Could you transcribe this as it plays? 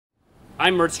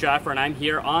I'm Murtz Jaffer, and I'm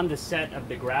here on the set of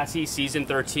Degrassi Season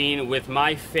 13 with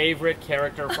my favorite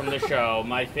character from the show,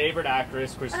 my favorite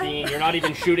actress, Cristine. You're not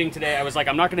even shooting today. I was like,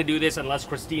 I'm not going to do this unless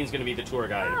Cristine's going to be the tour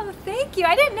guide. Oh, thank you.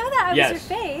 I didn't know that. I was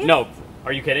your face. No.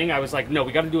 Are you kidding? I was like, no,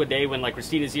 we got to do a day when like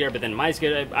Cristine is here, but then my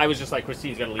schedule, I was just like,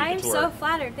 Cristine's going to lead the tour. I'm so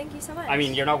flattered. Thank you so much. I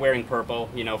mean, you're not wearing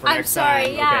purple, you know, for I'm next sorry,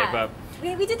 time. yeah. Okay,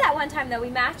 but we did that one time though. We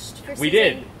matched for we season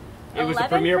did. It was the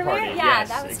premiere party. Yeah, yes,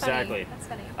 that was exactly.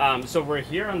 Funny. That's funny. So we're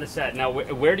here on the set. Now,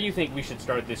 where do you think we should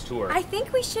start this tour? I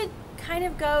think we should kind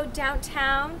of go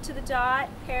downtown to the Dot,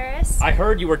 Paris. I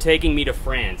heard you were taking me to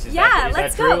France. Is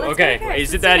let's that go. true? Let's okay. go to Paris.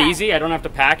 Is it that easy? I don't have to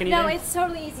pack anything? No, it's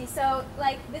totally easy. So,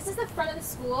 like, this is the front of the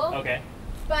school. Okay.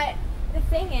 But the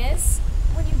thing is,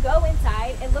 when you go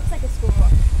inside, it looks like a school.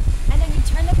 And then you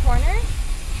turn the corner,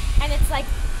 and it's like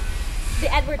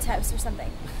the Edwards house or something.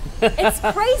 It's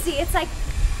crazy. It's like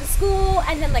the school,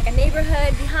 and then like a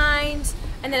neighborhood behind,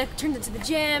 and then it turns into the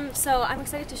gym. So I'm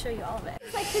excited to show you all of it.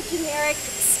 It's like the generic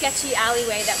sketchy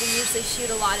alleyway that we usually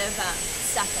shoot a lot of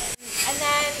stuff in. And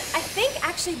then I think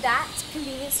actually that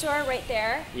convenience store right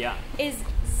there is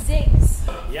Zig's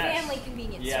family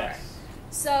convenience store.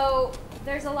 So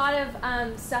there's a lot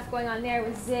of stuff going on there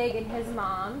with Zig and his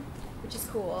mom, which is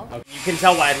cool. Okay. You can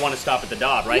tell why I'd want to stop at the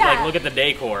Dot, right? Yeah. Like, look at the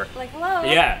decor. Like, hello.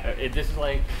 Yeah, this is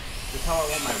like, this is how I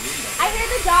want my room though. I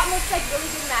hear the Dot makes like really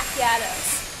good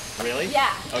macchiatos. Really?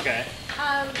 Yeah. Okay.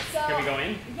 So can we go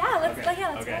in? Yeah, let's okay. go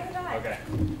in the Dot. Okay.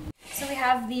 So we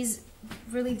have these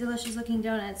really delicious looking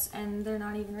donuts, and they're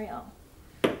not even real.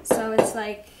 So it's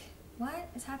like, what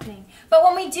is happening? But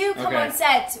when we do come on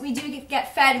set, we do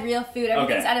get fed real food.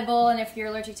 Everything's edible, and if you're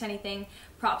allergic to anything,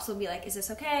 props will be like, is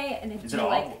this okay? And if is it all?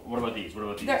 Like, what about these? What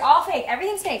about these? They're all fake.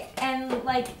 Everything's fake, and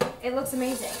like it looks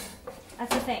amazing.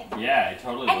 That's the thing. Yeah, it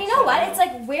totally. And you know what? It's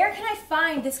like, where can I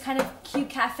find this kind of cute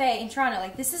cafe in Toronto?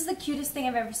 Like, this is the cutest thing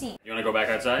I've ever seen. You want to go back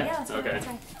outside? Yeah, let's go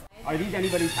outside. Are these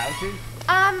anybody's houses?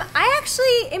 I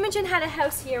actually, Imogen had a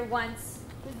house here once.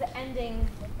 It was the ending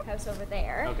house over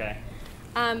there. Okay.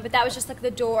 But that was just like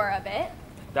the door of it.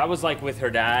 That was like with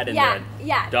her dad and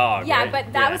the dog, Yeah, right?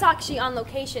 but that was actually on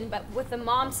location. But with the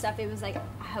mom stuff, it was like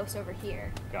a house over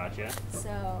here. Gotcha. So.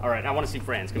 All right, I want to see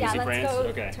France. Can we see France? Let's go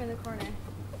okay. Turn the corner.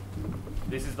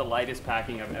 This is the lightest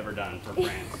packing I've ever done for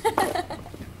France.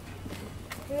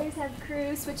 We always have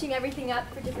crew switching everything up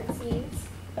for different scenes.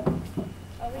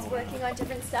 Always working on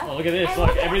different stuff. Oh, look at this. And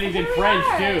look, everything's in French,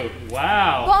 too.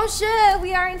 Wow. Bonjour,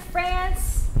 we are in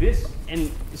France. This, and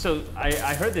so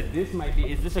I heard that this might be,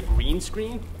 is this a green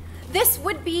screen? This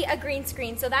would be a green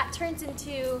screen. So that turns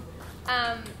into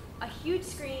a huge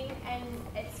screen, and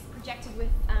it's projected with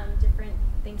different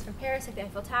things from Paris, like the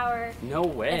Eiffel Tower. No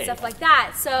way. And stuff like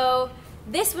that. So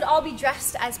this would all be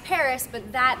dressed as Paris,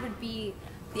 but that would be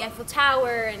the Eiffel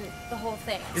Tower and the whole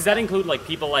thing. Does that include like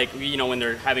people like, you know, when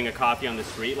they're having a coffee on the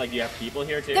street, like you have people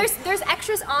here too? There's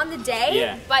extras on the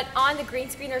day, but on the green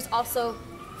screen there's also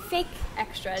fake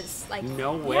extras. Like,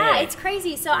 no way. Yeah, it's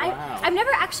crazy. So wow. I've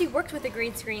never actually worked with a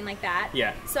green screen like that.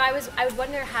 Yeah. So I would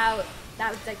wonder how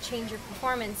that would like change your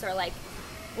performance, or like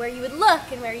where you would look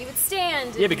and where you would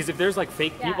stand. Yeah, because if there's like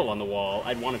fake people on the wall,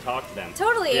 I'd want to talk to them.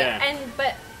 Totally. Yeah.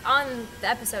 But on the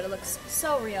episode it looks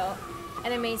so real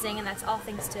and amazing, and that's all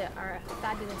thanks to our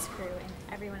fabulous crew and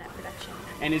everyone at production.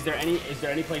 And is there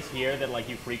any place here that like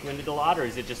you frequented a lot, or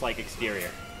is it just like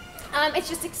exterior? It's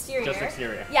just exterior. Just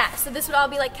exterior. Yeah, so this would all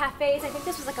be like cafes. I think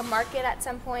this was like a market at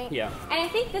some point. Yeah. And I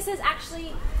think this is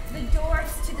actually the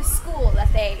doors to the school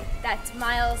that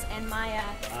Miles and Maya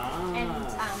and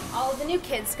all of the new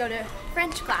kids go to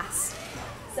French class.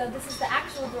 So this is the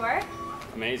actual door.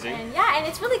 Amazing. And yeah, and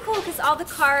it's really cool because all the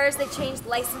cars, they changed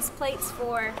license plates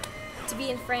to be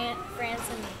in France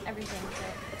and everything. So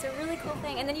it's a really cool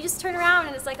thing. And then you just turn around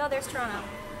and it's like, oh, there's Toronto.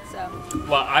 So.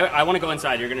 Well, I want to go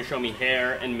inside. You're going to show me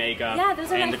hair and makeup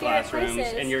those are and my the favorite classrooms,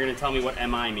 places. and you're going to tell me what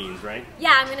MI means, right?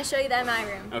 Yeah, I'm going to show you the MI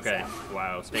room. Okay. So.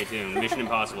 Wow, stay tuned. Mission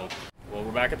Impossible. Well,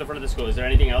 we're back at the front of the school. Is there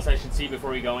anything else I should see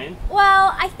before we go in?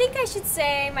 Well, I think I should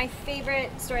say my favorite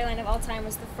storyline of all time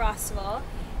was the Frostival.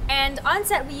 And on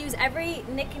set, we use every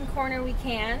nick and corner we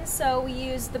can. So we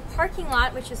use the parking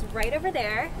lot, which is right over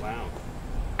there. Wow.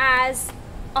 As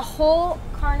a whole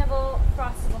carnival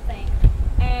Frostival thing.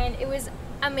 And it was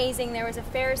amazing. There was a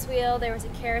Ferris wheel, there was a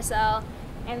carousel,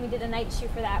 and we did a night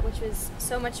shoot for that, which was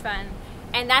so much fun.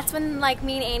 And that's when like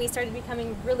me and Annie started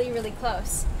becoming really, really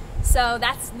close. So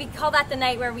we call that the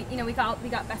night where we became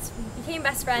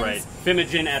best friends. Right.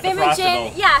 Fimogen at the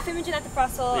Frostival. Yeah, Fimogen at the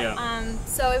Frostival. Yeah.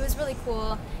 So it was really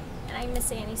cool, and I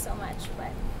miss Annie so much,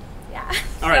 but yeah.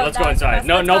 All right, let's go inside.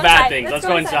 No bad things. Let's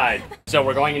go inside. So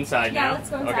we're going inside now. Yeah, let's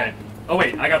go inside. Okay. Oh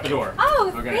wait, I got the door.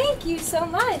 Oh, okay. Thank you so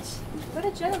much. What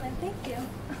a gentleman. Thank you.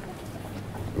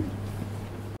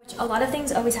 a lot of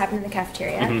things always happen in the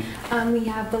cafeteria. We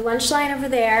have the lunch line over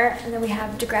there, and then we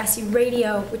have Degrassi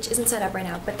Radio, which isn't set up right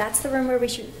now, but that's the room where we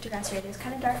shoot Degrassi Radio. It's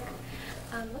kind of dark.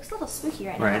 Looks a little spooky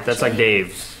right now. Right, that's like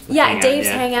Dave's. Yeah, Dave's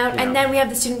hangout. And then we have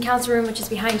the student council room, which is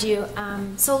behind you.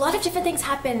 So a lot of different things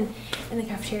happen in the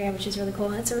cafeteria, which is really cool.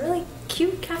 And it's a really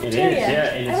cute cafeteria. It is,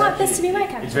 yeah. And I want this to be my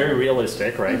cafeteria. It's very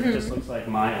realistic, right? It just looks like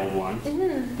my old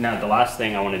one. Now, the last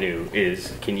thing I want to do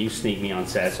is, can you sneak me on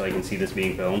set so I can see this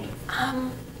being filmed?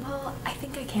 Well, I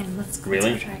think I can. Let's try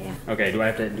it, yeah. Okay, do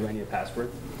I need a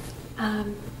password?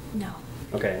 No.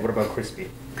 Okay, what about Crispy?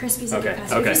 Crispy's a good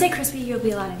password. If you say Crispy, you'll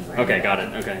be allowed anywhere. Okay, got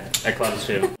it. Okay, at clubs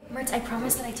too. Murtz, I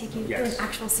promise that I take you through an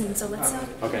actual scene, so let's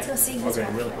go see who's Okay,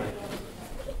 really quick.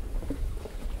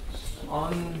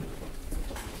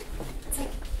 It's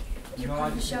like you're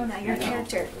part of the show now. You're a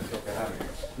character.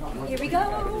 Here we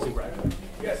go.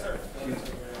 Yes, sir.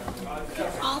 Look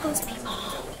at all those people.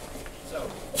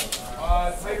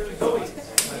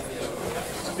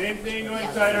 Same thing, going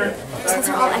tighter. So those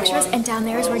are all extras, and down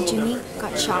there is where Jimmy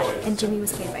got shot, and Jimmy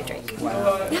was played by Drake.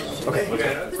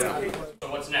 Okay. So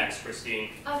what's next, Christine?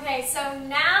 Okay, so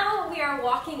now we are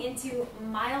walking into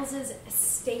Miles's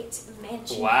estate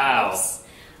mansion house.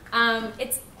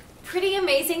 It's pretty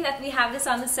amazing that we have this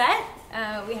on the set.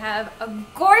 We have a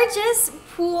gorgeous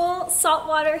pool,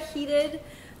 saltwater, heated,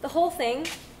 the whole thing.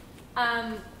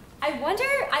 I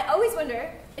always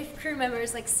wonder if crew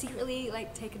members like secretly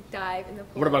like take a dive in the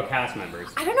pool. What about cast members?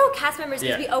 I don't know cast members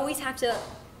because we always have to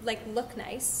like look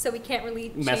nice, so we can't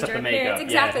really mess change up our the makeup. appearance.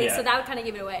 Exactly, Yeah. so that would kind of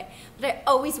give it away. But I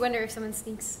always wonder if someone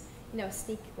sneaks, they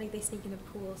sneak in a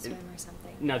pool, swim or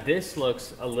something. Now this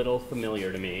looks a little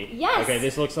familiar to me. Yes. Okay,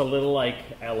 this looks a little like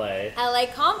LA. LA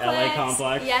Complex. LA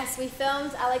Complex. Yes, we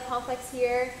filmed LA Complex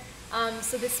here.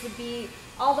 So this would be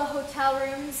all the hotel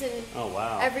rooms and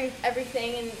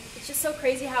everything, and it's just so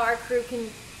crazy how our crew can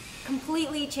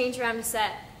completely change around the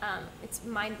set. It's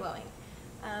mind blowing.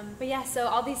 But yeah, so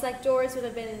all these like doors would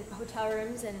have been hotel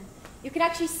rooms, and you can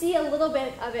actually see a little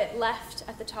bit of it left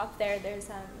at the top there. There's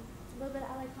a little bit of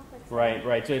LA Complex.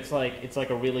 Right. So it's like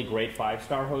a really great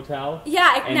 5-star hotel.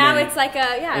 Yeah, and now then, it's like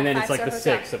and then it's like the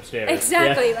hotel. 6 upstairs.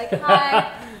 Exactly, like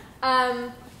hi.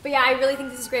 But yeah, I really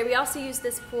think this is great. We also used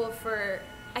this pool for,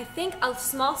 I think, a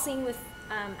small scene with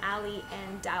Allie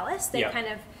and Dallas. They kind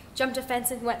of jumped a fence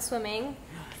and went swimming.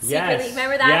 Secretly.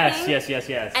 Remember that thing?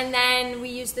 Yes. And then we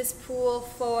used this pool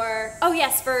for,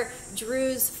 for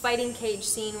Drew's fighting cage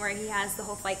scene where he has the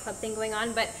whole Fight Club thing going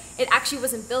on, but it actually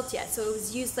wasn't built yet, so it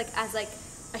was used like as like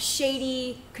a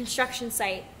shady construction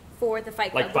site for the Fight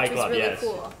Club, which was really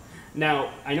cool.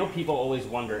 Now, I know people always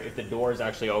wonder if the doors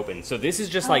actually open. So this is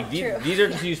just like, these are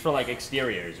just used for like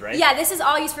exteriors, right? Yeah, this is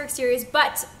all used for exteriors,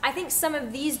 but I think some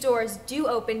of these doors do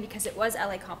open because it was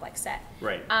LA Complex set.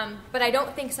 Right. But I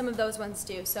don't think some of those ones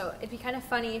do. So it'd be kind of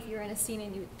funny if you were in a scene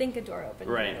and you think a door opened.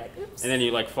 Right. And you're like, oops. And then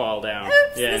you like fall down. Oops,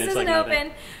 yeah, this and it's isn't like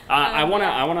open. I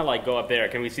wanna like go up there.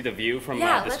 Can we see the view from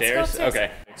the stairs? Let's go upstairs.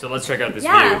 Okay. So let's check out this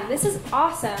view. Yeah, this is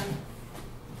awesome.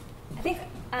 I think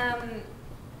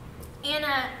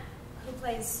Anna, who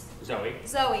plays Zoe,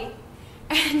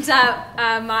 and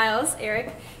Miles,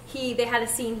 Eric, they had a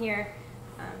scene here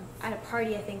at a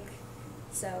party, I think.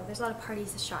 So there's a lot of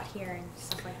parties shot here and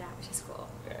stuff like that, which is cool.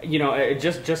 You know,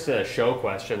 just a show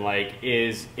question, like,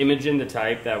 is Imogen the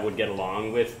type that would get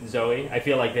along with Zoe? I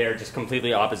feel like they're just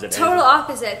completely opposite. Total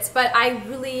opposites, but I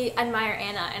really admire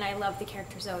Anna, and I love the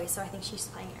character Zoe, so I think she's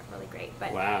playing it really great.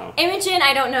 But Imogen,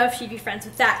 I don't know if she'd be friends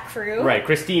with that crew. Right,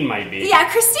 Christine might be.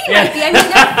 Yeah, Christine might be. I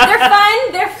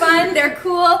mean, they're fun, they're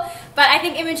cool, but I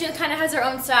think Imogen kind of has her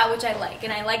own style, which I like,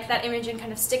 and I like that Imogen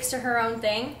kind of sticks to her own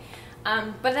thing.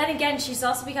 But then again, she's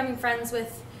also becoming friends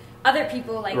with other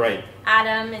people like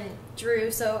Adam and Drew,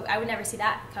 so I would never see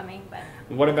that coming. But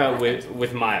what about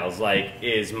with Miles? Like,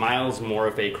 is Miles more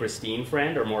of a Christine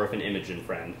friend or more of an Imogen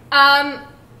friend? I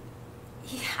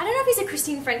don't know if he's a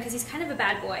Christine friend because he's kind of a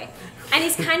bad boy, and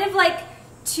he's kind of like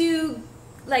too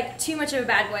much of a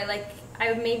bad boy. Like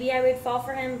maybe I would fall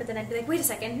for him, but then I'd be like, wait a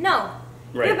second, no,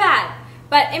 you're bad.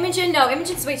 But Imogen, no,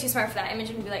 Imogen's way too smart for that.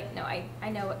 Imogen would be like, no, I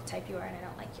know what type you are, and I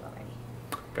don't like you already.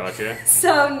 Gotcha.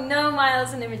 So no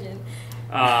Miles and Imogen.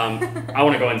 I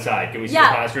want to go inside. Can we see the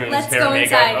classroom? Let's go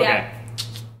inside. Okay. Yeah.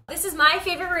 This is my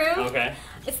favorite room. Okay.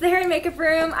 It's the hair and makeup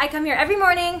room. I come here every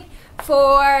morning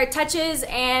for touches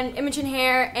and Imogen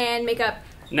hair and makeup.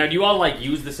 Now, do you all like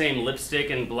use the same lipstick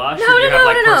and blush? No, or do you have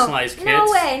like personalized kits?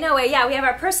 No way. Yeah, we have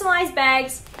our personalized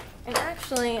bags. And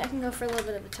actually, I can go for a little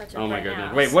bit of a touch-up. Oh my right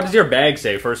goodness! now. Wait, what does your bag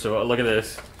say? First of all, look at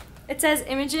this. It says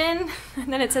Imogen,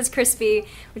 and then it says Crispy,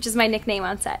 which is my nickname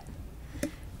on set.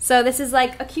 So this is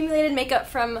like accumulated makeup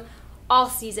from all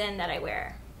season that I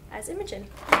wear as Imogen.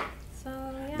 So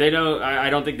yeah. They don't. I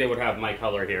don't think they would have my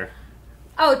color here.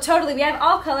 Oh, totally. We have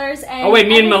all colors and. Oh wait,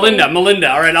 me and Melinda.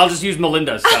 Melinda. All right, I'll just use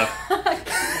Melinda's stuff.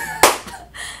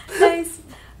 Nice.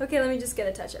 Okay, let me just get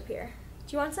a touch up here.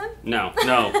 Do you want some? No.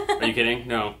 Are you kidding?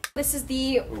 No. This is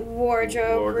the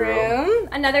wardrobe room.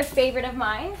 Another favorite of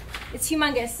mine. It's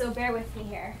humongous, so bear with me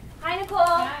here. Hi, Nicole.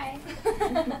 Hi.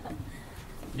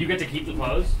 You get to keep the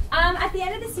clothes? At the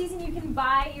end of the season, you can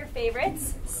buy your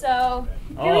favorites. So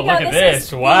here we Oh, go. look at this!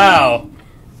 Is Wow.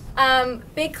 the,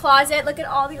 big closet. Look at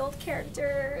all the old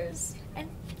characters, and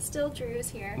still Drew's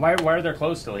here. Why are their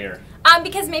clothes still here?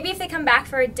 Because maybe if they come back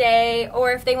for a day,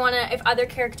 or if they if other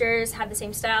characters have the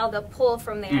same style, they'll pull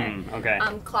from their Okay.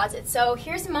 closet. So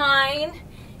here's mine,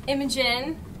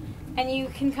 Imogen, and you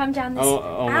can come down this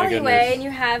Oh my alleyway, goodness. and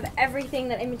you have everything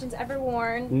that Imogen's ever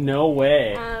worn. No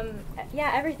way.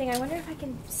 Yeah, everything. I wonder if I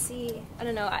can see. I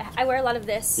don't know. I wear a lot of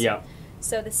this. Yeah.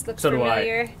 So this looks So do I.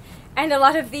 familiar. And a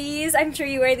lot of these. I'm sure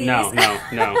you wear these.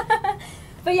 No.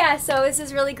 But yeah, so this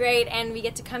is really great, and we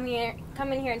get to come in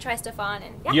here and try stuff on.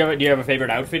 And yeah. Do you have a favorite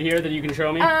outfit here that you can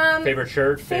show me? Favorite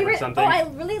shirt? Favorite something? Oh, I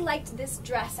really liked this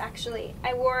dress actually.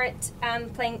 I wore it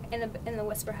playing in the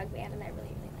Whisper Hug band, and I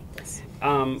really liked this.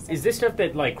 Is this stuff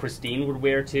that like Cristine would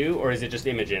wear too, or is it just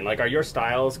Imogen? Like, are your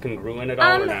styles congruent at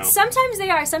all, or no? Sometimes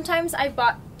they are. Sometimes I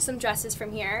bought some dresses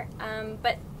from here,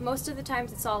 but most of the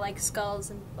times it's all like skulls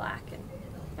and black, and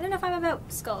I don't know if I'm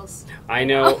about skulls. I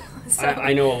know. So-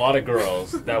 I know a lot of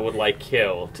girls that would like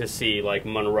kill to see like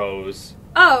Monroe's.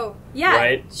 Oh, yeah.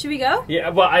 Right? Should we go? Yeah.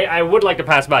 Well, I would like to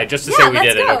pass by just to Yeah, say we let's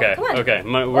did it. go. Okay. Come on. Okay.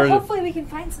 Well, hopefully we can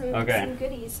find some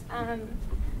goodies.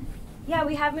 Yeah,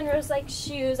 we have Monroe's like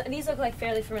shoes. These look like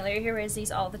fairly familiar. He wears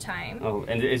these all the time. Oh,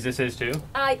 and is this his too?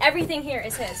 Everything here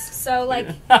is his. So like,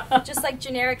 just like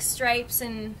generic stripes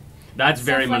and. That's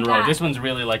very stuff like Monroe. that. This one's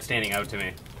really like standing out to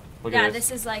me. Look Yeah, at this.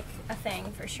 this is like a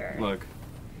thing for sure. Look,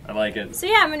 I like it. So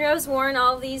yeah, Monroe's worn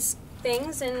all these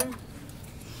things and.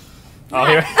 Oh,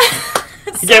 here.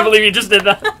 I can't believe you just did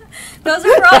that. Those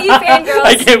are for all you fangirls.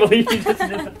 I can't believe you just did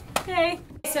that. Okay.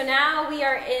 So now we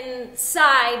are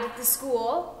inside the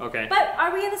school. Okay. But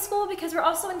are we in the school? Because we're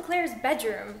also in Claire's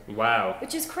bedroom, Wow.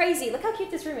 which is crazy. Look how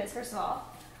cute this room is, first of all.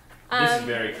 This is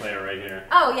very Claire right here.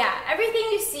 Oh yeah, everything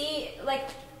you see like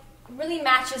really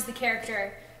matches the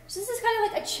character. So this is kind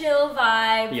of like a chill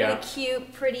vibe, Yeah. really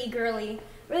cute, pretty, girly.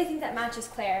 Really think that matches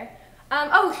Claire.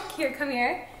 Oh, here, come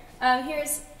here.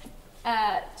 Here's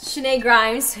Shanae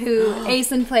Grimes, who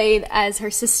Aislinn played as her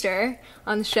sister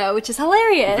on the show, which is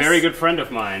hilarious. Very good friend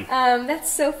of mine. That's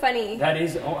so funny. That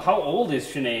is. Oh, how old is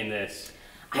Shanae in this?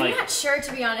 I'm not sure,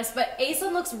 to be honest, but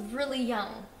Aislinn looks really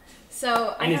young.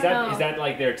 So I And don't know. is that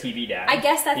like their TV dad? I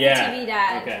guess that's the TV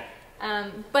dad. Okay.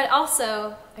 But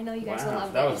also, I know you guys will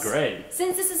love this. That was great.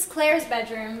 Since this is Claire's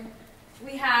bedroom,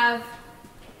 we have,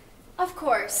 of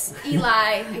course,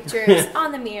 Eli pictures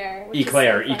on the mirror. which is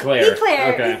Eclair, so fun. Eclair.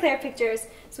 Eclair, Okay. Eclair pictures.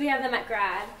 So we have them at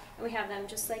grad, and we have them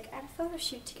just like at a photo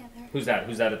shoot together. Who's that?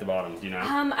 Who's that at the bottom? Do you know?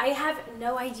 I have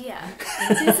no idea.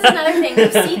 So this is another thing.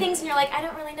 You see things and you're like, I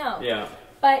don't really know. Yeah.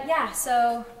 But yeah,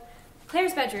 so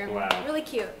Claire's bedroom, Wow. really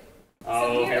cute.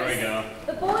 Oh, here we here's go.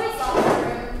 The boys' locker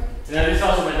room. Now this is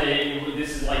also when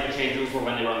this is like the change room for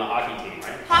when they were on the hockey team,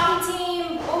 right? Hockey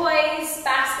team, boys,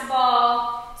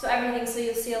 basketball, so everything. So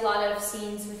you'll see a lot of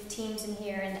scenes with teams in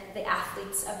here and the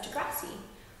athletes of Degrassi,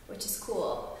 which is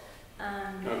cool.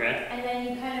 Okay. And then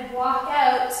you kind of walk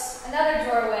out another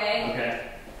doorway.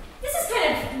 Okay. This is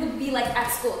kind of would be like at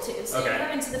school too. So Okay. you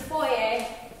come into the foyer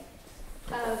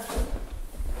of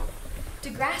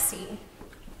Degrassi.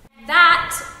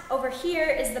 That over here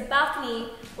is the balcony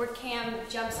where Cam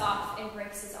jumps off and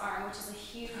breaks his arm, which is a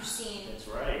huge scene. That's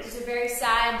right. It's a very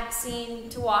sad scene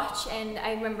to watch, and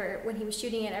I remember when he was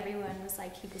shooting it, everyone was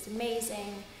like, he was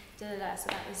amazing, da-da-da, so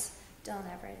that was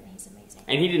Dylan Everett, and he's amazing.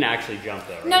 And he didn't actually jump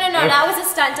though, right? No, that was a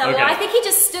stunt double. Okay. I think he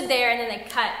just stood there, and then they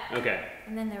cut, Okay.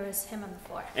 and then there was him on the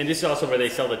floor. And this is also where they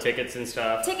sell the tickets and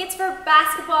stuff. Tickets for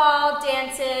basketball,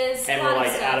 dances, And a where lot like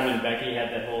of stuff. Adam and Becky had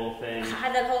that whole thing. I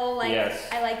had that whole, like, Yes.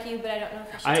 I like you, but I don't know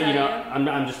if I should tell You know, you.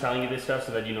 I'm just telling you this stuff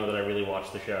so that you know that I really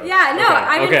watch the show. Yeah, no, Okay,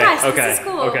 I'm okay, impressed. Okay. This is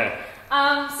cool. Okay.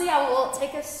 So yeah, we'll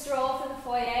take a stroll through the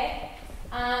foyer.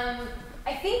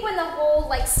 I think when the whole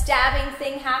like stabbing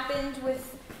thing happened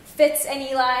with Fitz and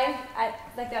Eli,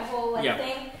 like that whole like Yeah.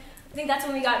 thing, I think that's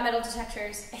when we got metal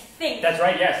detectors. I think. That's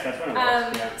right. Yes, that's what it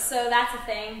was. Yeah. So that's a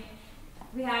thing.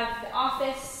 We have the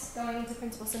office going into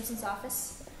Principal Simpson's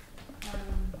office.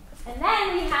 And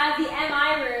then we have the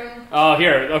MI room. Oh,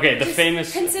 here. Okay, the which is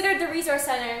famous. considered the resource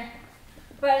center,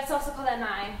 but it's also called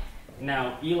MI.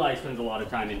 Now, Eli spends a lot of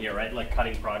time in here, right? Like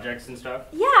cutting projects and stuff?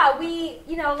 Yeah,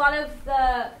 a lot of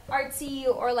the artsy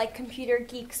or like computer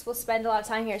geeks will spend a lot of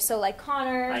time here. So like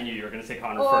Connor. I knew you were going to say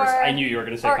Connor first. I knew you were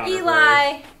going to say Connor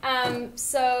Eli. first.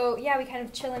 So yeah, we kind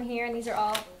of chill in here, and these are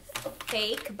all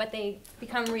fake, but they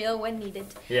become real when needed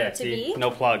to be. No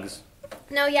plugs.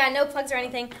 No, yeah, no plugs or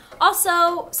anything.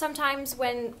 Also, sometimes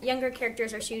when younger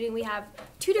characters are shooting, we have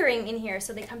tutoring in here,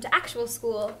 so they come to actual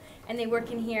school and they work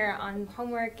in here on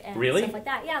homework and stuff like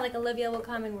that. Yeah, like Olivia will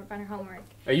come and work on her homework.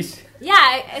 Are you?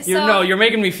 Yeah. So, you're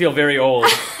making me feel very old.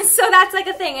 So that's like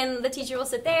a thing, and the teacher will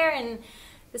sit there, and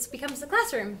this becomes the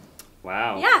classroom.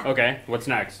 Wow. Yeah. Okay. What's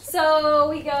next? So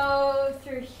we go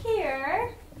through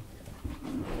here.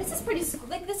 This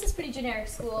is pretty generic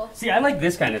school. See, I like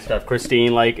this kind of stuff,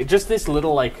 Cristine. Like, just this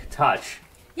little, like, touch.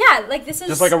 Yeah, like this is...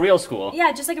 Just like a real school.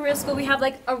 Yeah, just like a real school. We have,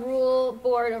 like, a rule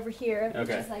board over here. Okay.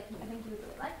 Which is, like, I think you would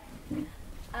really like.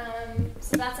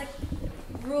 So that's, like,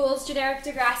 rules, generic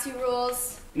Degrassi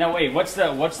rules. Now, wait, what's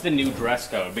the new dress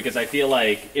code? Because I feel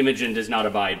like Imogen does not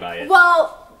abide by it.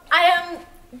 Well,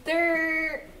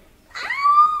 there's,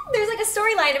 like, a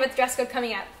storyline about the dress code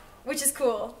coming up, which is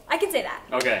cool. I can say that.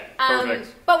 Okay,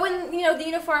 perfect. But when, the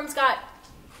uniforms got,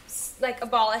 like,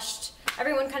 abolished,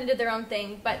 everyone kind of did their own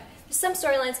thing. But there's some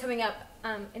storylines coming up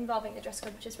involving the dress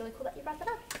code, which is really cool that you brought that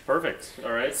up. Perfect.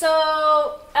 All right.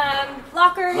 So,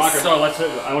 lockers. Lockers. Oh,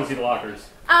 I want to see the lockers.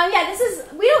 Yeah,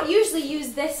 we don't usually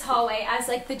use this hallway as,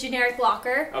 like, the generic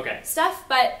locker stuff,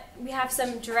 but we have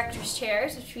some director's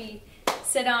chairs, which we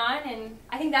sit on, and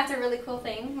I think that's a really cool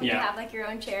thing when you have, like, your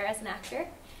own chair as an actor.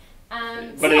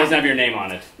 But it doesn't have your name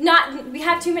on it. We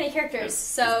have too many characters,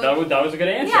 so... That was a good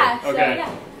answer. Yeah, okay.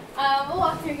 So, yeah. We'll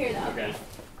walk through here, though. Okay.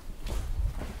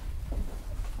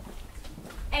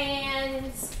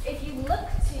 And if you look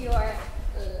to your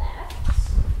left,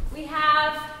 we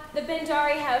have the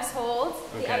Bendari household,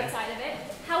 the outside of it.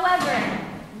 However,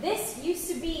 this used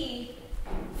to be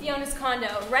Fiona's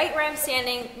condo, right where I'm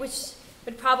standing, which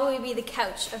would probably be the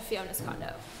couch of Fiona's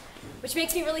condo. Which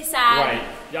makes me really sad.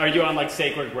 Right. Are you on, like,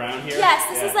 sacred ground here? Yes,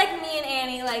 this is like me and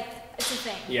Annie, like, it's a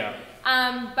thing. Yeah.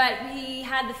 But we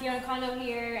had the Fiona condo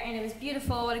here, and it was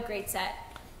beautiful. What a great set.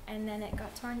 And then it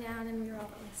got torn down, and we were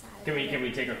all really sad. Can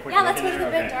we take a quick look look in there? in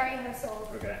Yeah, let's go to the Bendari household.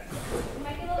 Okay. It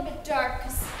might be a little bit dark,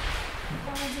 because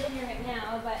no one's in here right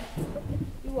now, but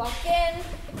you walk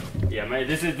in. Yeah,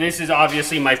 this is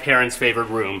obviously my parents' favorite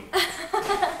room.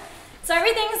 So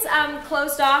everything's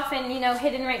closed off and,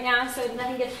 hidden right now, so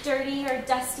nothing gets dirty or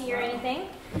dusty or anything.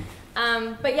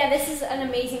 But yeah, this is an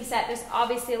amazing set. There's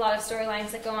obviously a lot of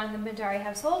storylines that go on in the Bendari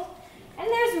household. And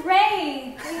there's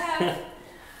Ray.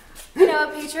 We have,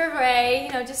 a picture of Ray,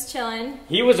 just chilling.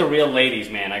 He was a real ladies'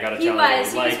 man, I gotta tell you. He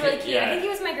was really cute. Yeah. I think he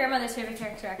was my grandmother's favorite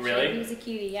character, actually. Really? He was a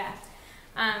cutie, yeah.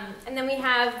 And then we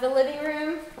have the living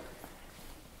room.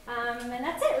 And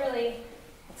that's it, really.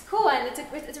 It's cool, and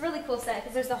it's a really cool set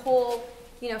because there's the whole,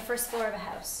 first floor of a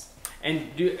house.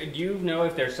 And do you know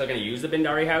if they're still going to use the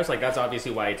Bendari house? Like, that's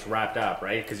obviously why it's wrapped up,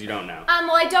 right? Because you don't know.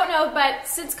 Well, I don't know, but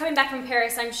since coming back from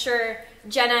Paris, I'm sure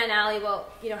Jenna and Ali will,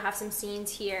 have some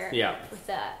scenes here with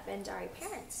the Bendari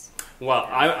parents. Well,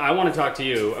 I want to talk to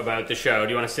you about the show. Do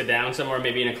you want to sit down somewhere,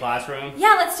 maybe in a classroom?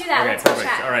 Yeah, let's do that. Okay, let's perfect.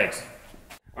 Chat. All right.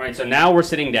 All right, so now we're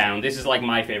sitting down. This is like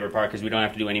my favorite part because we don't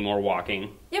have to do any more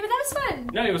walking. Yeah, but that was fun.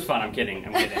 No, it was fun. I'm kidding.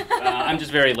 I'm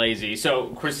just very lazy. So,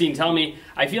 Cristine, tell me,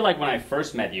 I feel like when I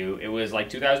first met you, it was like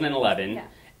 2011,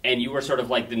 and you were sort of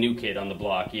like the new kid on the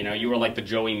block. You were like the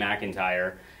Joey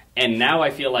McIntyre. And now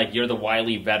I feel like you're the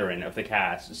wily veteran of the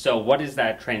cast. So what has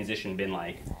that transition been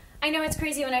like? I know, it's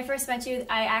crazy. When I first met you,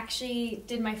 I actually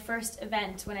did my first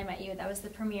event when I met you. That was the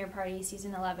premiere party,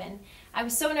 season 11. I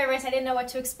was so nervous. I didn't know what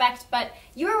to expect, but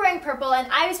you were wearing purple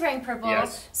and I was wearing purple.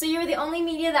 Yes. So you were the only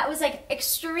media that was like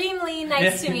extremely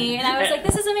nice to me, and I was like,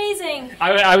 this is amazing.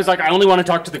 I was like, I only want to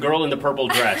talk to the girl in the purple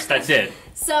dress. That's it.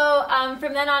 So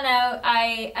from then on out,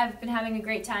 I've been having a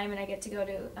great time, and I get to go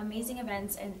to amazing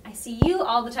events, and I see you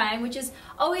all the time, which is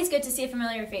always good to see a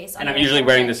familiar face. And I'm usually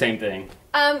wearing the same thing.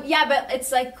 Yeah, but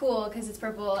it's like cool because it's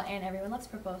purple and everyone loves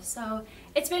purple. So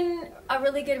it's been a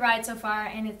really good ride so far,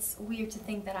 and it's weird to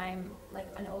think that I'm like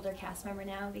an older cast member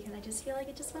now because I just feel like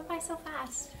it just went by so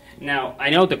fast. Now, I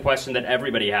know the question that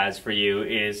everybody has for you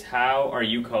is how are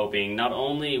you coping not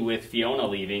only with Fiona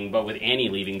leaving, but with Annie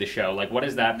leaving the show? Like, what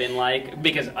has that been like?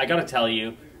 Because I gotta tell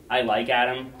you, I like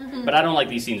Adam, but I don't like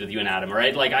these scenes with you and Adam,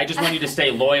 right? Like, I just want you to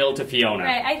stay loyal to Fiona.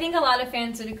 Right, I think a lot of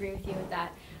fans would agree with you with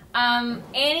that.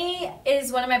 Annie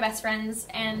is one of my best friends,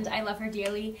 and I love her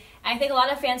dearly. I think a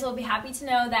lot of fans will be happy to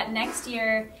know that next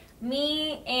year,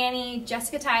 me, Annie,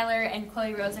 Jessica Tyler, and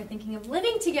Chloe Rose are thinking of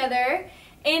living together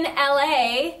in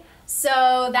LA.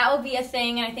 So that will be a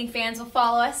thing, and I think fans will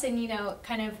follow us and, you know,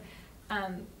 kind of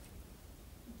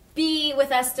be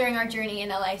with us during our journey in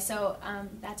LA. So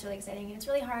that's really exciting, and it's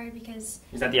really hard because...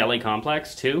 Is that the LA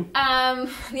Complex too? The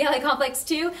LA Complex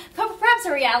too. Perhaps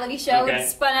a reality show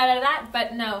spun out of that,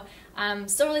 but no.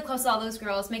 Still really close to all those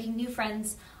girls, making new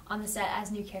friends on the set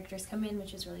as new characters come in,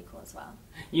 which is really cool as well.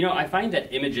 You know, I find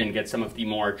that Imogen gets some of the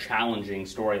more challenging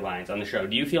storylines on the show.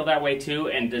 Do you feel that way too?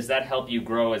 And does that help you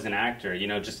grow as an actor? You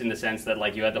know, just in the sense that,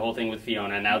 like, you had the whole thing with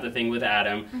Fiona, now the thing with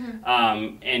Adam,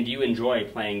 and you enjoy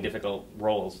playing difficult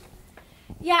roles.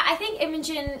 Yeah, I think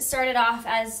Imogen started off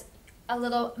as a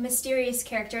little mysterious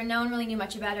character. No one really knew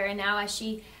much about her, and now as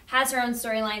she has her own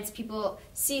storylines, people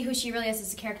see who she really is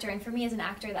as a character. And for me as an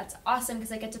actor, that's awesome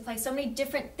because I get to play so many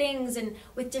different things and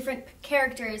with different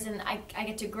characters, and I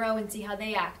get to grow and see how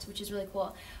they act, which is really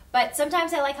cool. But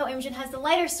sometimes I like how Imogen has the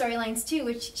lighter storylines too,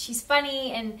 which she's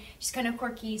funny and she's kind of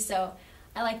quirky, so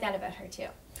I like that about her too.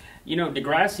 You know,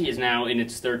 Degrassi is now in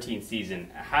its 13th season.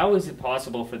 How is it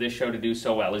possible for this show to do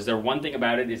so well? Is there one thing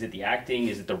about it? Is it the acting?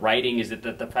 Is it the writing? Is it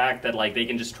the fact that, like, they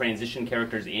can just transition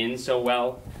characters in so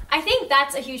well? I think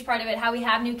that's a huge part of it, how we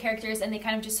have new characters and they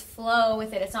kind of just flow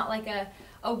with it. It's not like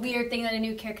a weird thing that a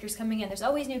new character's coming in. There's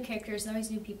always new characters, there's always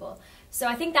new people. So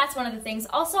I think that's one of the things.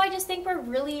 Also, I just think we're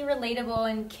really relatable,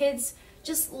 and kids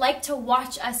just like to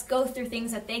watch us go through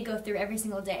things that they go through every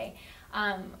single day.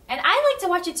 And I like to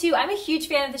watch it too. I'm a huge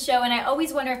fan of the show, and I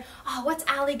always wonder, oh, what's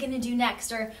Allie going to do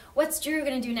next? Or what's Drew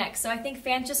going to do next? So I think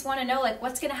fans just want to know, like,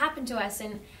 what's going to happen to us,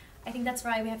 and I think that's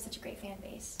why we have such a great fan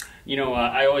base. You know,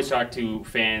 I always talk to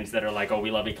fans that are like, oh,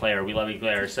 we love Eclair, we love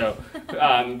Eclair. So,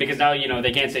 because now, you know,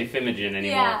 they can't say Fimogen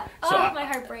anymore. Yeah. So oh, my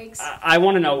heart breaks. I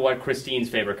want to know what Cristine's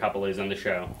favorite couple is on the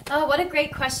show. Oh, what a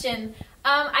great question.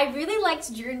 I really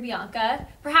liked Drew and Bianca,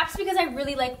 perhaps because I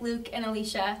really like Luke and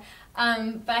Alicia.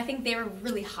 But I think they were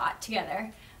really hot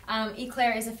together.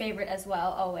 Eclair is a favorite as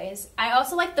well, always. I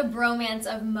also like the bromance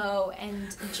of Mo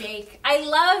and Jake. I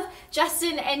love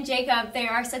Justin and Jacob. They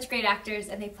are such great actors,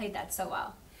 and they played that so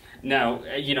well. Now,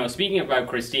 you know, speaking about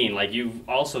Cristine, like, you've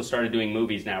also started doing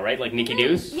movies now, right? Like Nikki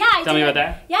Deuce? Yeah, Tell me about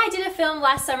that. Yeah, I did a film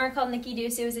last summer called Nikki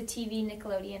Deuce. It was a TV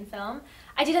Nickelodeon film.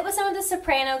 I did it with some of the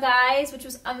Soprano guys, which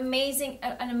was amazing,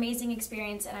 an amazing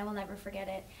experience, and I will never forget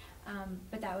it.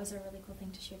 But that was a really cool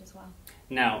thing to shoot as well.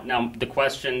 Now, the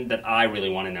question that I really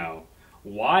want to know,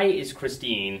 why is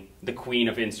Cristine the queen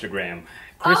of Instagram?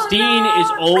 Cristine is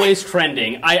always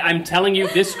trending. I'm telling you,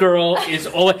 this girl is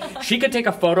always... She could take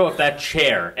a photo of that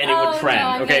chair and it would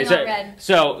trend. No, okay,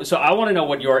 so I want to know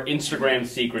what your Instagram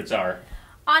secrets are.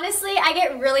 Honestly, I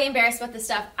get really embarrassed about this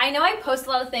stuff. I know I post a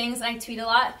lot of things and I tweet a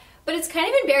lot, but it's kind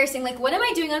of embarrassing. Like, what am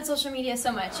I doing on social media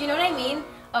so much? You know what I mean?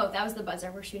 Oh, that was the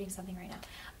buzzer. We're shooting something right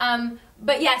now.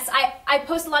 But yes, I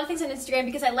post a lot of things on Instagram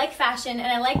because I like fashion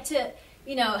and I like to,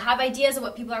 you know, have ideas of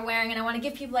what people are wearing, and I want to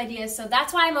give people ideas. So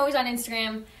that's why I'm always on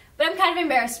Instagram. But I'm kind of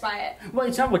embarrassed by it. Well,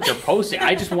 it's not what you're posting.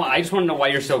 I just want to know why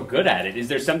you're so good at it. Is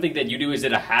there something that you do? Is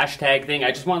it a hashtag thing?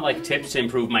 I just want, like, tips to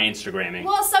improve my Instagramming.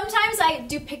 Well, sometimes I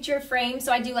do picture frames,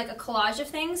 so I do like a collage of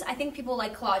things. I think people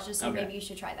like collages, so maybe you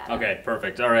should try that. Okay,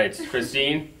 perfect. All right,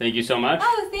 Cristine, thank you so much.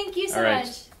 Oh, thank you so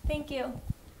much. Thank you.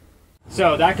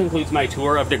 So that concludes my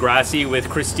tour of Degrassi with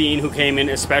Cristine, who came in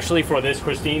especially for this.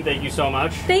 Cristine, thank you so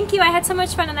much. Thank you. I had so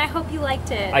much fun, and I hope you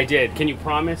liked it. I did. Can you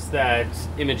promise that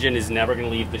Imogen is never going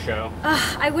to leave the show?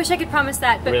 I wish I could promise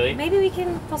that, but maybe we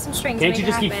can pull some strings. Can't you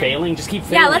just keep failing? Just keep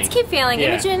failing. Yeah, let's keep failing.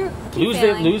 Yeah. Imogen, keep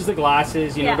failing. Lose the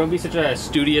glasses. You know, don't be such a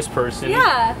studious person.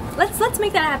 Yeah, let's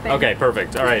make that happen. Okay,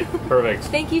 perfect. All right, perfect.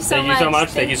 Thank you so much. Thank you so much.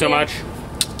 Thank you so much.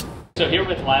 So here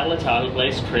with Lila Latah, who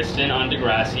plays Kristen on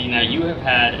Degrassi. Now, you have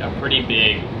had a pretty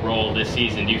big role this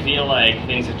season. Do you feel like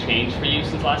things have changed for you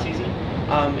since last season?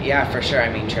 Yeah, for sure. I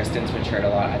mean, Tristan's matured a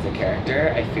lot as a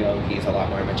character. I feel he's a lot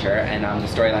more mature, and the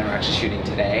storyline we're actually shooting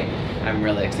today, I'm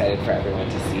really excited for everyone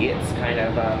to see. It's kind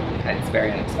of, it's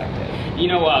very unexpected. You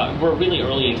know, we're really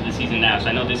early into the season now, so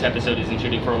I know this episode isn't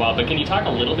shooting for a while, but can you talk a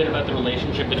little bit about the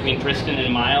relationship between Tristan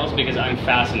and Miles? Because I'm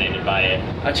fascinated by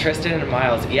it. Tristan and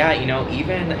Miles, yeah, you know,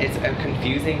 even it's a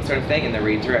confusing sort of thing in the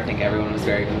read-through. I think everyone was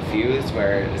very confused.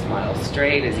 Where is Miles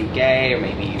straight? Is he gay? Or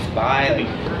maybe he's bi?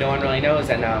 Like, no one really knows,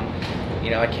 and you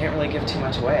know, I can't really give too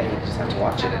much away. You just have to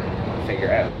watch it and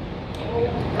figure out.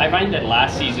 I find that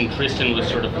last season Tristan was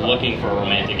sort of looking for a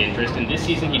romantic interest, and this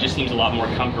season he just seems a lot more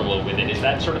comfortable with it. Is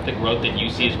that sort of the growth that you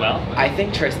see as well? I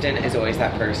think Tristan is always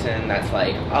that person that's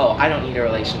like, oh, I don't need a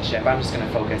relationship. I'm just going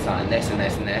to focus on this and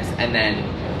this and this. And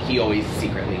then he always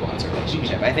secretly wants a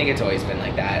relationship. I think it's always been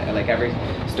like that. Like every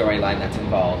storyline that's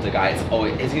involved, the guy's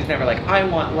always, he's never like, I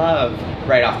want love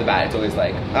right off the bat. It's always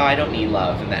like, oh, I don't need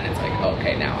love. And then it's like,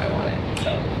 okay, now I want it.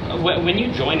 So when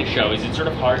you join a show, is it sort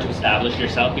of hard to establish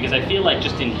yourself? Because I feel like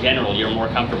just in general, you're more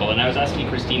comfortable. And I was asking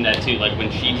Cristine that too, like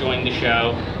when she joined the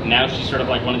show, now she's sort of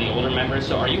like one of the older members.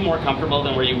 So are you more comfortable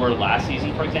than where you were last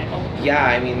season, for example? Yeah,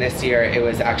 I mean, this year, it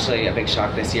was actually a big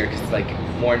shock this year because like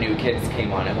more new kids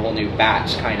came on, a whole new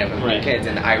batch kind of Right. new kids.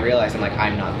 And I realized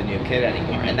I'm not the new kid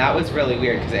anymore. And that was really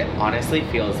weird because it honestly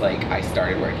feels like I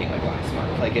started working like last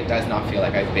month. Like it does not feel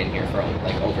like I've been here for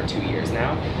like over 2 years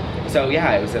now. So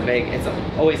yeah, it was it's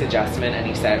always adjustment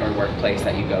any set or workplace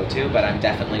that you go to, but I'm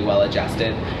definitely well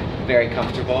adjusted, very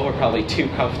comfortable. We're probably too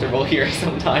comfortable here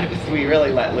sometimes. We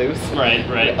really let loose. Right,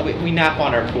 right. We nap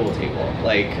on our pool table.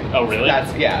 Like, oh really?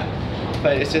 That's, yeah.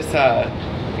 But it's just,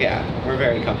 yeah, we're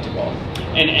very comfortable.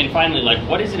 And finally, like,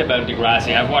 what is it about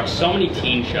Degrassi? I've watched so many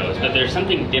teen shows, but there's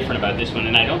something different about this one,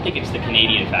 and I don't think it's the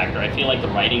Canadian factor. I feel like the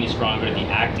writing is stronger, the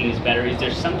acting is better. Is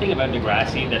there something about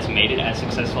Degrassi that's made it as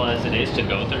successful as it is to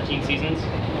go 13 seasons?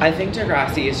 I think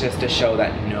Degrassi is just a show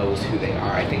that knows who they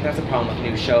are. I think that's a problem with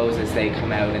new shows is they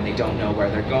come out and they don't know where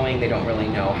they're going. They don't really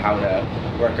know how to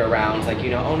work around, like,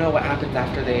 oh no, what happens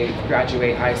after they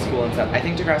graduate high school and stuff. I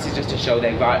think Degrassi is just a show,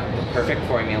 they've got the perfect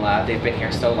formula. They've been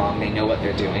here so long, they know what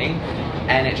they're doing.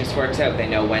 And it just works out. They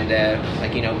know when to,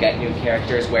 get new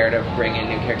characters, where to bring in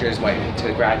new characters, when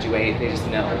to graduate. They just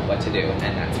know what to do,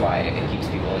 and that's why it keeps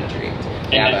people intrigued.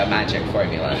 They have a magic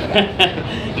formula for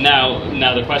that.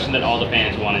 Now, the question that all the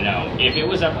fans want to know: if it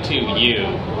was up to you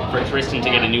for Tristan to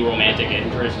get a new romantic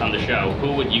interest on the show,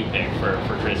 who would you pick for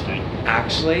Tristan?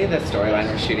 Actually, the storyline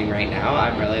we're shooting right now,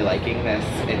 I'm really liking this.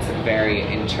 It's a very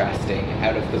interesting,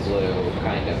 out of the blue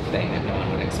kind of thing that no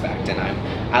one would expect, and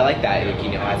I like that.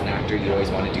 As an actor, you always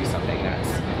want to do something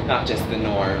that's not just the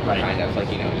norm, right. Kind of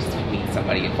just meet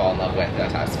somebody and fall in love with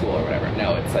at school or whatever.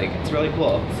 No, it's really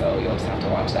cool. So you'll just have to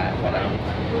watch that.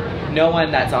 But no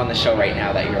one that's on the show right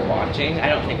now that you're watching, I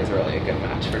don't think is really a good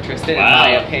match for Tristan, wow.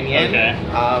 in my opinion. Okay.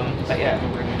 But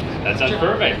yeah. That sounds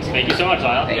perfect. Thank you so much,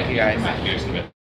 Lyle. Thank you guys.